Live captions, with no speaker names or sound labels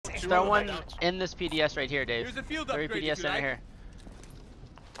Throw one in this PDS right here, Dave. Here's a field Throw your upgrade PDS if you in like. here.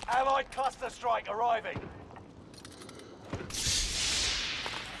 Allied cluster strike arriving.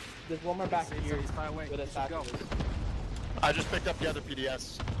 There's one more back here Far away. with a Should go. satchel. I just picked up the other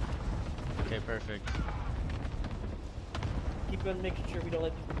PDS. Okay, perfect. Keep on making sure we don't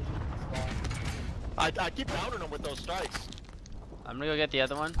let people spawn. I keep downing them with those strikes. I'm gonna go get the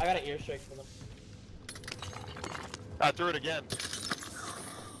other one. I got an airstrike for them. I threw it again.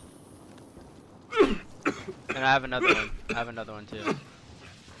 And I have another one. I have another one too.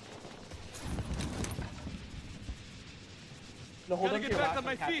 No, hold Gotta on to get your back last on my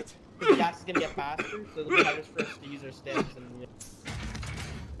one, Captain. feet. The gas is gonna get faster, so it'll be harder for us to use our stems, and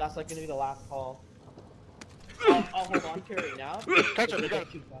that's like gonna be the last call. I'll hold on to it right now. Catch him, It'll you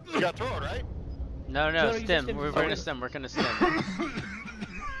get too fast. got to throw it, right? No, No, you stim. just We're gonna stim. We're gonna stim.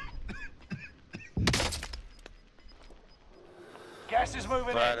 Gas is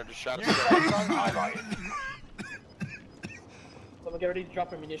moving Right, I in. just shot New him. safe zone highlighted. Someone get ready to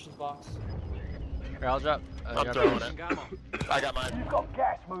drop our munitions box. Here, I'll drop. I'm drop throwing yours. it. Ammo. I got mine. You've got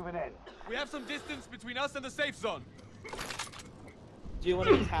gas moving in. We have some distance between us and the safe zone. Do you want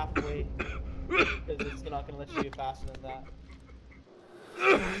to use halfway? Because it's not gonna let you do faster than that.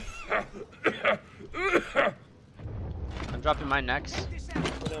 I'm dropping mine next.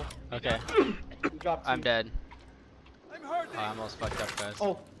 No, Okay, we dropped two. I'm dead. I'm hurting. Oh, I almost fucked up, guys.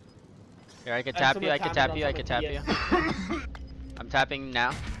 Oh, Here, I can and tap someone you. I can tapped tap on you. I can tap someone you. I'm tapping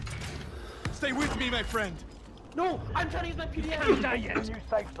now. Stay with me, my friend. no! I'm trying to use my PDS. New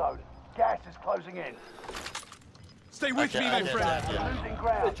safe zone. Gas is closing in. Stay with me, I my can't friend. tap you. Losing I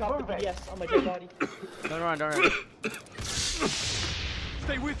ground. dropped Move the it. PDS on my dead body. Don't run. Don't run.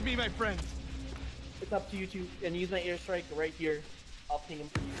 Stay with me, my friend. It's up to you two, and use my airstrike right here. I'll ping him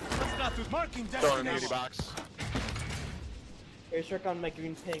for you. Let's not do marking Throwing an 80 destination. box. Airstrike on my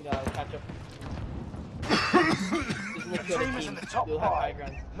green ping, catch up. Just look to Team the is team. in the top You'll have high 5.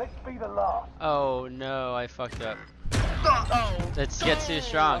 ground. Let's be the last. Oh no, I fucked up. Oh! It gets too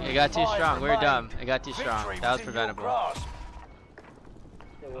strong. It got too strong. We were dumb. It got too strong. Victory That was within your preventable. grasp.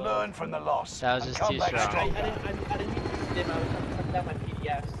 Learn from the loss. That was and just come too back strong. I stronger. didn't mean to stim, I was trying to cut down my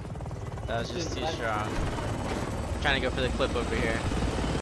PDS. That was just too strong. Trying to go for the clip over here.